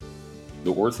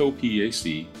the Ortho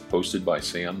PAC, hosted by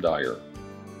Sam Dyer.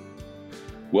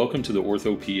 Welcome to the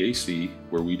Ortho PAC,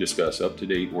 where we discuss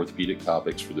up-to-date orthopedic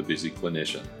topics for the busy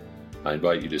clinician. I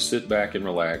invite you to sit back and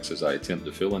relax as I attempt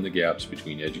to fill in the gaps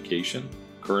between education,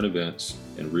 current events,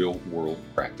 and real-world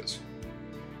practice.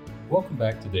 Welcome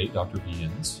back today, Dr.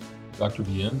 Viens. Dr.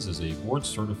 Viens is a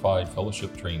board-certified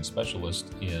fellowship-trained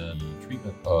specialist in the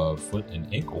treatment of foot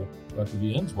and ankle. Dr.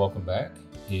 Viens, welcome back,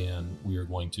 and we are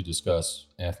going to discuss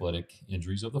athletic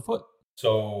injuries of the foot.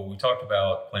 So we talked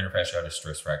about plantar fasciitis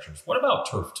stress fractures. What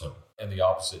about turf toe and the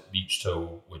opposite beach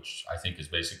toe, which I think is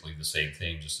basically the same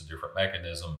thing, just a different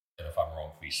mechanism, and if I'm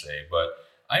wrong, please say. But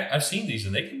I've seen these,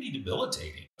 and they can be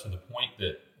debilitating to the point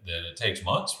that it takes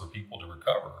months for people to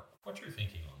recover. What's your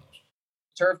thinking on those?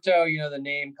 Turf toe, the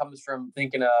name comes from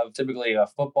thinking of typically a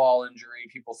football injury.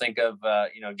 People think of,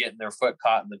 getting their foot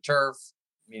caught in the turf,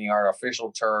 meaning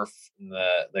artificial turf, and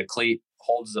the cleat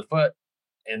holds the foot.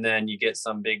 And then you get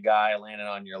some big guy landing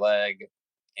on your leg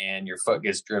and your foot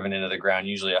gets driven into the ground,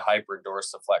 usually a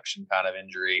hyperdorsiflexion kind of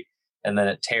injury. And then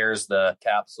it tears the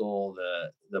capsule,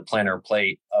 the plantar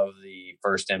plate of the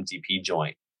first MTP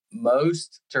joint.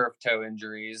 Most turf toe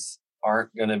injuries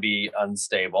aren't going to be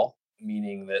unstable,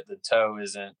 meaning that the toe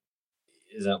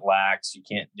isn't lax. You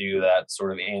can't do that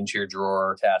sort of anterior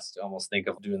drawer test. Almost think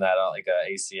of doing that like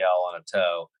a ACL on a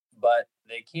toe. But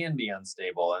they can be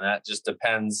unstable, and that just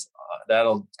depends.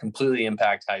 That'll completely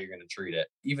impact how you're going to treat it.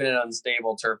 Even an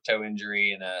unstable turf toe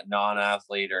injury in a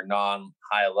non-athlete or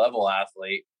non-high level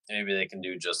athlete, maybe they can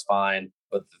do just fine.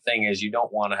 But the thing is, you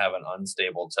don't want to have an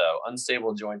unstable toe.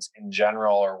 Unstable joints in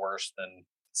general are worse than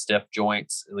stiff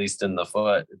joints, at least in the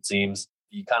foot, it seems.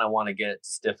 You kind of want to get it to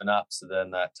stiffen up so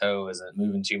then that toe isn't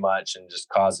moving too much and just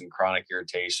causing chronic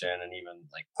irritation and even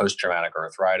like post-traumatic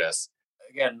arthritis.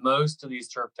 Again, most of these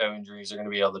turf toe injuries are going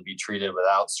to be able to be treated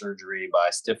without surgery by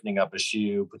stiffening up a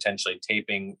shoe, potentially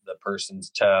taping the person's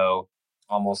toe,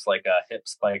 almost like a hip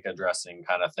spica dressing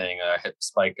kind of thing. A hip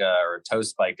spica or a toe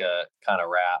spica kind of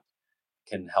wrap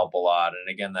can help a lot. And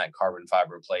again, that carbon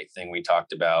fiber plate thing we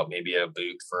talked about, maybe a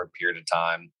boot for a period of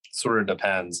time, sort of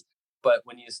depends. But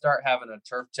when you start having a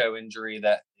turf toe injury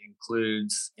that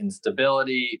includes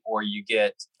instability or you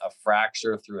get a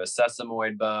fracture through a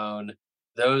sesamoid bone,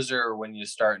 those are when you're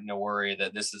starting to worry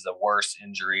that this is a worse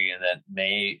injury and that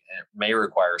may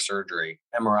require surgery.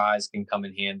 MRIs can come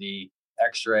in handy.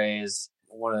 X-rays.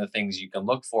 One of the things you can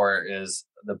look for is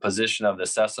the position of the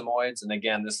sesamoids. And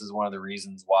again, this is one of the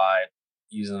reasons why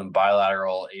using a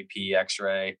bilateral AP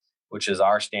X-ray, which is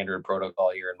our standard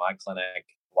protocol here in my clinic,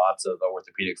 lots of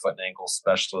orthopedic foot and ankle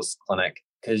specialist clinic,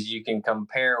 because you can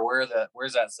compare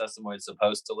where's that sesamoid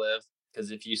supposed to live. Because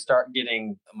if you start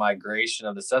getting a migration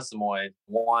of the sesamoid,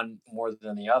 one more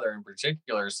than the other in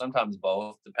particular, sometimes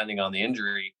both, depending on the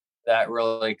injury, that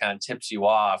really kind of tips you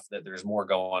off that there's more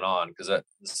going on, because the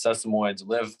sesamoids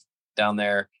live down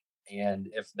there. And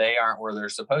if they aren't where they're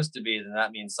supposed to be, then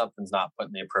that means something's not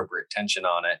putting the appropriate tension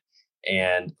on it,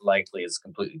 and likely it's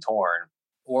completely torn.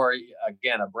 Or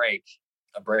again, a break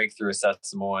through a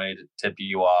sesamoid tip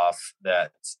you off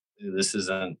that this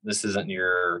isn't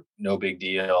your no big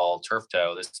deal turf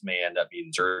toe. This may end up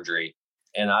needing surgery.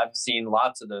 And I've seen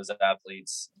lots of those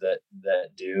athletes that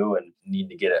do and need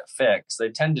to get it fixed. They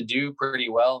tend to do pretty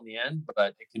well in the end,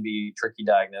 but it can be a tricky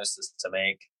diagnosis to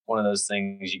make. One of those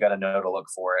things you got to know to look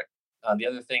for it. The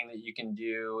other thing that you can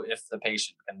do, if the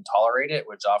patient can tolerate it,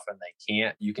 which often they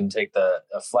can't, you can take a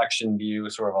flexion view,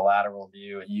 sort of a lateral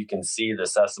view, and you can see the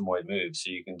sesamoid move. So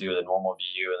you can do the normal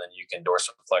view, and then you can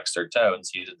dorsiflex their toe and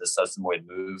see the sesamoid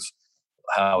move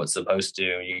how it's supposed to.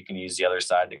 You can use the other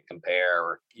side to compare,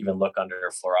 or even look under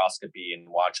fluoroscopy and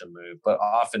watch them move. But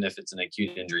often if it's an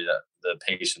acute injury, the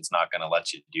patient's not going to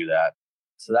let you do that.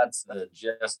 So that's the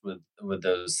gist with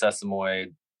those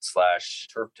sesamoid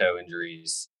 / turf toe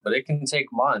injuries. But it can take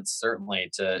months, certainly,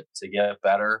 to get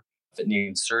better. If it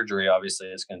needs surgery, obviously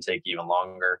it's going to take even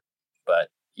longer. But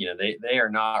they are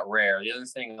not rare. The other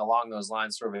thing along those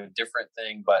lines, sort of a different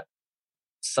thing, but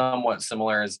somewhat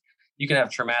similar, is you can have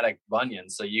traumatic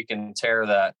bunions. So you can tear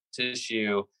that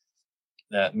tissue,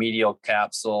 that medial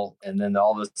capsule, and then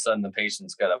all of a sudden the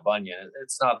patient's got a bunion.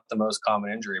 It's not the most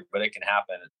common injury, but it can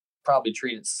happen. Probably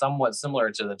treat it somewhat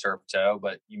similar to the turf toe,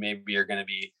 but you maybe are going to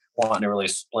be wanting to really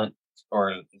splint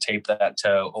or tape that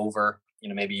toe over,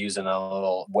 maybe using a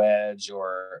little wedge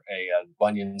or a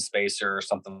bunion spacer or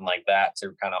something like that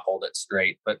to kind of hold it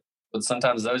straight. But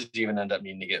sometimes those even end up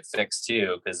needing to get fixed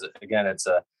too, because again, it's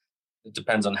a It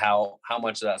depends on how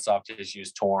much of that soft tissue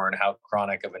is torn, how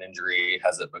chronic of an injury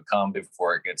has it become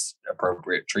before it gets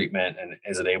appropriate treatment, and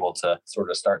is it able to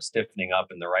sort of start stiffening up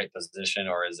in the right position,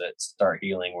 or is it start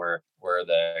healing where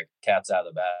the cat's out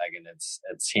of the bag and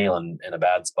it's healing in a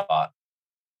bad spot?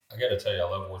 I got to tell you, I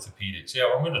love orthopedics.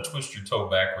 Yeah, I'm going to twist your toe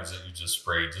backwards that you just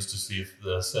sprayed just to see if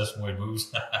the sesamoid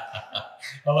moves.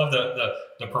 I love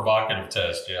the provocative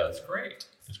test. Yeah, it's great.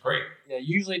 It's great. Yeah,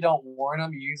 usually don't warn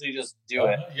them. You usually just do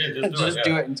it. Yeah, just do just it.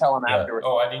 do it and tell them afterwards.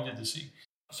 Oh, I needed to see.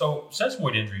 So,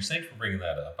 sesamoid injuries, thanks for bringing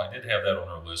that up. I did have that on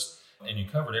our list, and you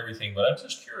covered everything, but I'm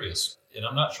just curious, and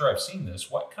I'm not sure I've seen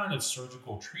this. What kind of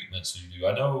surgical treatments do you do?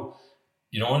 I know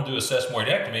you don't want to do a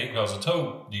sesamoidectomy because the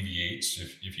toe deviates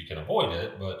if you can avoid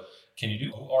it, but can you do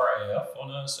RIF on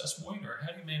a sesamoid, or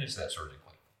how do you manage that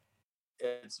surgically?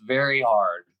 It's very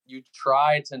hard. You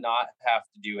try to not have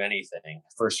to do anything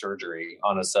for surgery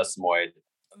on a sesamoid.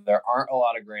 There aren't a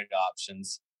lot of great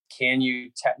options. Can you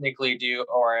technically do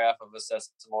ORIF of a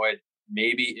sesamoid?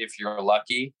 Maybe if you're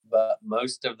lucky, but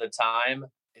most of the time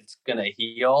it's going to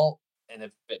heal. And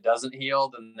if it doesn't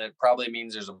heal, then that probably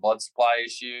means there's a blood supply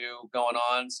issue going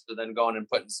on. So then going and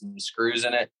putting some screws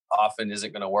in it often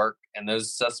isn't going to work. And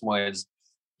those sesamoids,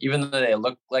 even though they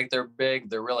look like they're big,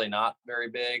 they're really not very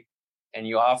big. And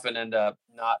you often end up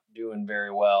not doing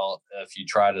very well if you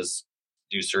try to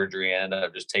do surgery and end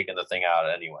up just taking the thing out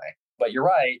anyway. But you're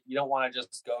right. You don't want to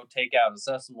just go take out a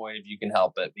sesamoid if you can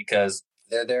help it, because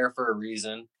they're there for a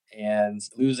reason. And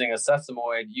losing a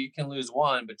sesamoid, you can lose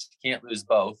one, but you can't lose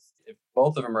both. If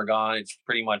both of them are gone, it's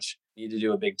pretty much need to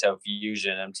do a big toe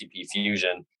fusion, MTP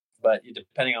fusion. But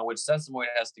depending on which sesamoid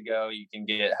has to go, you can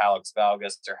get hallux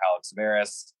valgus or hallux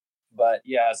varus. But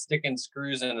yeah, sticking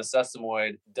screws in a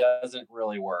sesamoid doesn't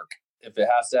really work. If it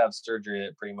has to have surgery,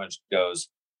 it pretty much goes.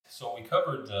 So we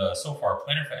covered so far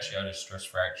plantar fasciitis, stress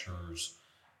fractures,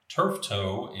 turf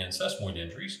toe, and sesamoid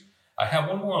injuries. I have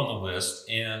one more on the list,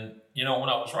 and when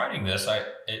I was writing this,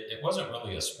 it wasn't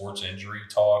really a sports injury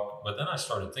talk, but then I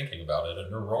started thinking about it, a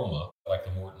neuroma, like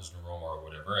the Morton's neuroma or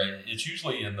whatever. It's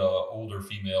usually in the older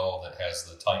female that has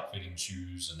the tight-fitting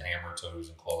shoes and hammer toes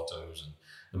and claw toes, and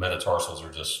the metatarsals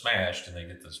are just smashed, and they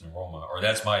get this neuroma, or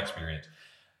that's my experience.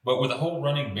 But with the whole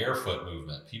running barefoot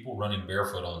movement, people running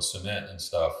barefoot on cement and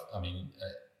stuff, I mean,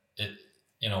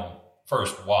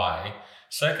 first, why?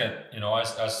 Second,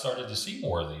 I started to see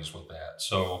more of these with that.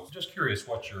 So just curious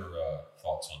what your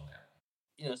thoughts on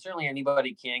that. Certainly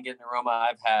anybody can get neuroma.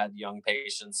 I've had young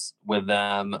patients with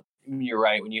them. You're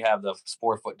right. When you have the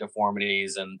forefoot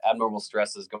deformities and abnormal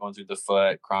stresses going through the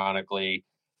foot chronically,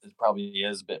 it probably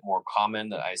is a bit more common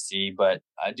that I see, but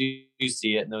I do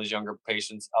see it in those younger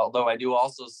patients. Although I do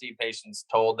also see patients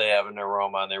told they have a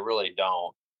neuroma and they really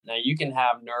don't. Now, you can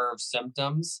have nerve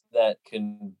symptoms that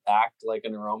can act like a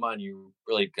neuroma, and you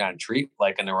really kind of treat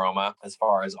like a neuroma as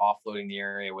far as offloading the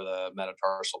area with a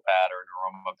metatarsal pad or a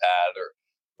neuroma pad, or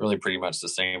really pretty much the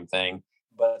same thing.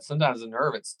 But sometimes the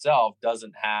nerve itself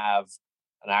doesn't have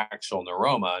an actual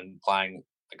neuroma, implying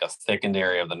like a thickened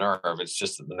area of the nerve. It's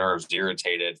just that the nerve's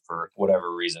irritated for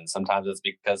whatever reason. Sometimes it's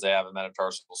because they have a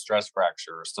metatarsal stress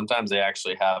fracture. Sometimes they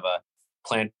actually have a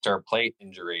plantar plate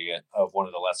injury of one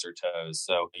of the lesser toes.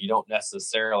 So you don't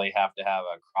necessarily have to have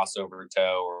a crossover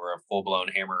toe or a full-blown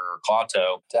hammer or claw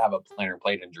toe to have a plantar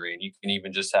plate injury. And you can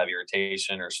even just have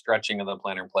irritation or stretching of the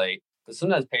plantar plate. But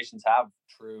sometimes patients have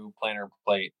true plantar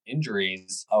plate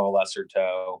injuries of a lesser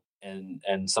toe, and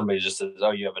somebody just says,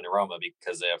 oh, you have a neuroma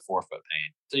because they have forefoot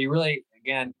pain. So you really,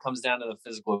 again, comes down to the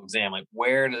physical exam. Like,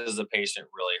 where does the patient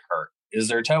really hurt? Is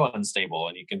their toe unstable?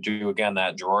 And you can do, again,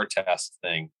 that drawer test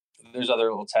thing. There's other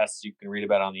little tests you can read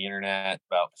about on the internet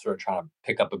about sort of trying to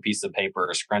pick up a piece of paper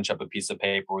or scrunch up a piece of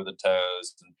paper with the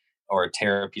toes, or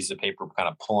tear a piece of paper, kind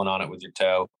of pulling on it with your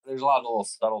toe. There's a lot of little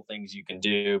subtle things you can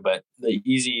do, but the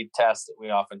easy test that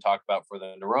we often talk about for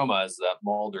the neuroma is the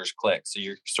Mulder's click. So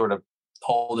you're sort of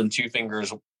holding two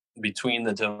fingers between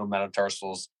the two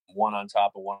metatarsals, one on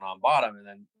top and one on bottom, and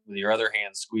then with your other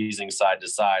hand squeezing side to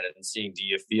side and seeing, do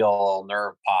you feel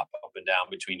nerve pop up and down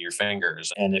between your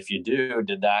fingers? And if you do,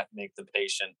 did that make the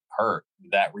patient hurt?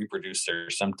 Did that reproduce their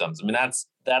symptoms? I mean, that's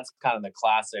kind of the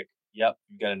classic, yep,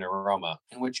 you got a neuroma.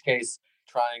 In which case,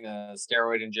 trying a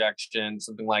steroid injection,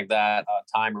 something like that,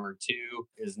 a time or two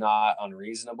is not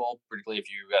unreasonable, particularly if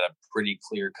you've got a pretty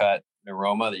clear-cut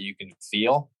neuroma that you can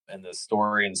feel and the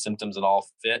story and symptoms and all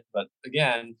fit. But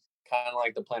again, kind of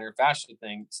like the plantar fascia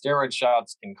thing, steroid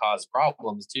shots can cause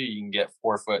problems too. You can get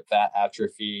forefoot fat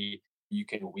atrophy. You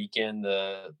can weaken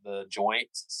the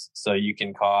joints. So you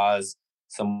can cause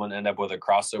someone end up with a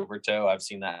crossover toe. I've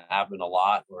seen that happen a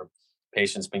lot, where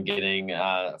patients been getting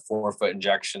forefoot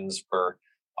injections for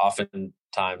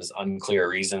oftentimes unclear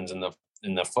reasons in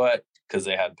the foot because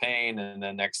they had pain, and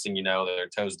then next thing you know, their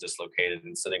toe's dislocated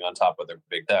and sitting on top of their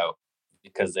big toe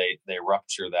because they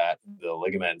rupture the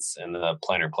ligaments in the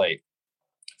plantar plate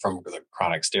from the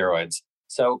chronic steroids.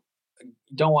 So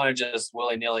you don't want to just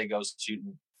willy-nilly go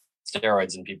shooting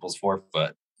steroids in people's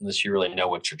forefoot unless you really know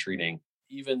what you're treating.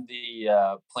 Even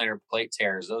the plantar plate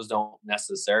tears, those don't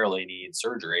necessarily need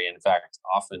surgery. In fact,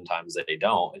 oftentimes they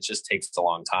don't. It just takes a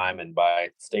long time. And by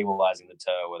stabilizing the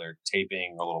toe, whether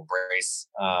taping or a little brace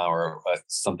or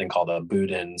something called a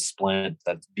Budin splint,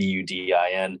 that's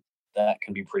Budin, that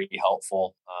can be pretty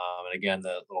helpful. And again,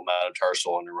 the little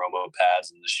metatarsal and neuromo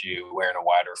pads in the shoe, wearing a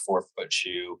wider forefoot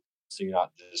shoe, so you're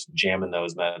not just jamming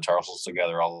those metatarsals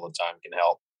together all the time, can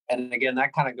help. And again,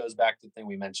 that kind of goes back to the thing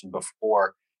we mentioned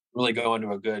before. Really go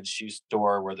into a good shoe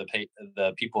store where the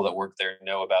people that work there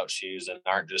know about shoes and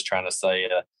aren't just trying to sell you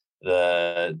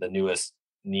the newest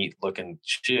neat looking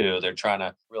shoe. They're trying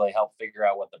to really help figure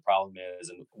out what the problem is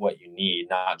and what you need,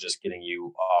 not just getting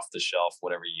you off the shelf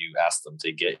whatever you ask them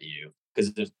to get you.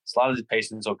 Because a lot of these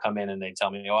patients will come in and they tell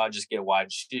me, I just get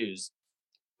wide shoes,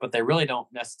 but they really don't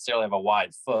necessarily have a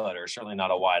wide foot, or certainly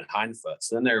not a wide hind foot.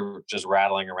 So then they're just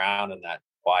rattling around in that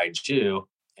wide shoe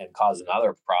and causing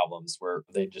other problems where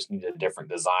they just need a different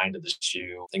design to the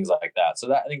shoe, things like that.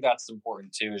 So I think that's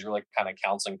important too, is really kind of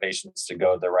counseling patients to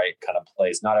go to the right kind of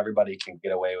place. Not everybody can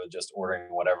get away with just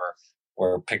ordering whatever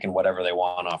or picking whatever they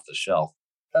want off the shelf.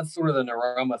 That's sort of the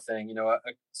neuroma thing.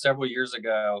 Several years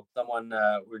ago, we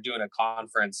were doing a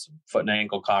conference, foot and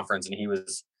ankle conference, and he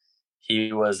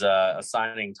was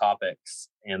assigning topics.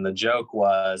 And the joke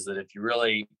was that if you're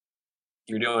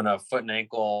doing a foot and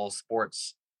ankle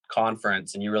sports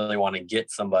conference and you really want to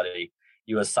get somebody,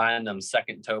 you assign them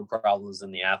second toe problems in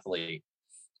the athlete,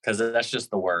 because that's just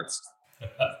the worst.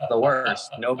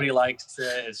 Nobody likes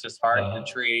it. It's just hard to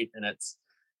treat, and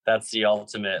that's the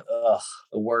ultimate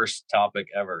the worst topic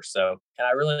ever. So, and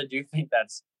I really do think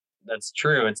that's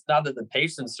true. It's not that the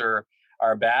patients are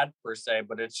bad per se,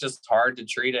 but it's just hard to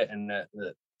treat it, and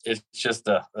it's just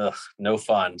no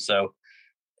fun. So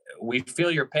we feel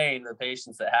your pain, the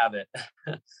patients that have it,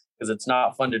 because it's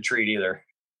not fun to treat either.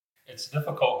 It's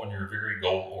difficult when you're very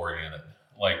goal oriented,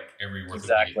 like every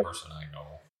orthopedic person I know.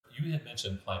 You had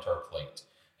mentioned plantar plate,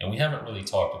 and we haven't really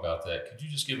talked about that. Could you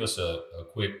just give us a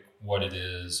quick what it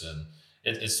is? And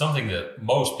it's something that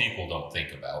most people don't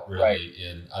think about, really. Right.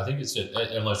 And I think it's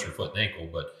unless you're foot and ankle,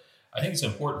 but I think it's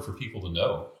important for people to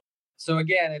know. So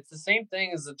again, it's the same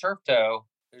thing as the turf toe.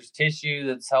 There's tissue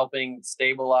that's helping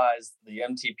stabilize the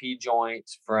MTP joint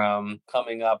from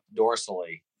coming up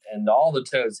dorsally, and all the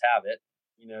toes have it.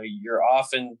 You're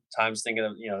oftentimes thinking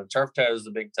of, the turf toe is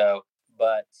the big toe,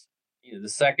 but the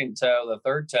second toe, the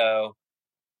third toe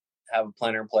have a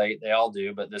plantar plate. They all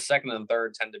do, but the second and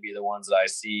third tend to be the ones that I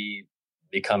see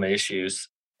become issues,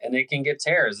 and they can get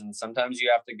tears. And sometimes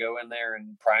you have to go in there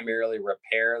and primarily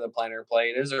repair the plantar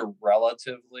plate. It is a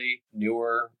relatively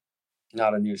newer,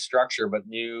 not a new structure, but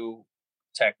new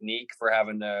technique for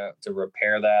having to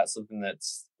repair that, something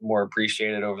that's more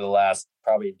appreciated over the last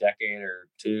probably decade or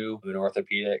two in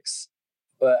orthopedics.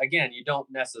 But again, you don't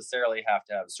necessarily have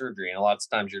to have surgery. And a lot of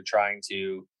times you're trying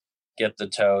to get the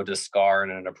toe to scar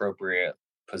in an appropriate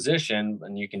position,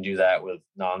 and you can do that with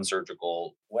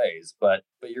non-surgical ways. But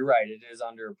you're right, it is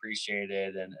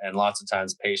underappreciated, and lots of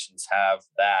times patients have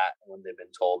that when they've been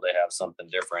told they have something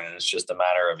different, and it's just a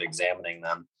matter of examining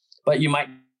them. But you might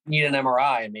need an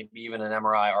MRI, and maybe even an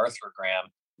MRI arthrogram.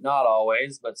 Not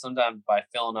always, but sometimes by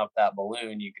filling up that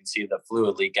balloon, you can see the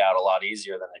fluid leak out a lot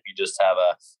easier than if you just have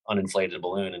a uninflated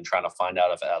balloon and trying to find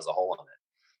out if it has a hole in it.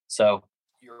 So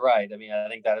you're right. I mean, I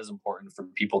think that is important for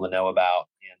people to know about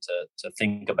and to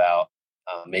think about.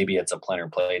 Maybe it's a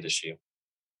plantar plate issue.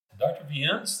 Dr.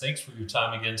 Viens, thanks for your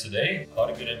time again today. A lot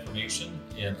of good information,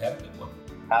 and have a good one.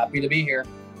 Happy to be here.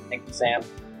 Thank you, Sam.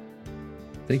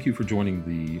 Thank you for joining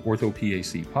the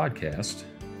OrthoPAC podcast.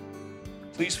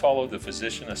 Please follow the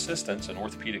Physician Assistants in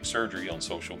Orthopedic Surgery on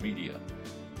social media.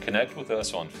 Connect with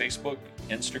us on Facebook,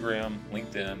 Instagram,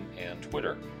 LinkedIn, and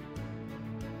Twitter.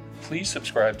 Please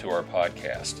subscribe to our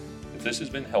podcast. If this has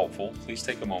been helpful, please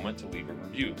take a moment to leave a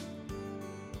review.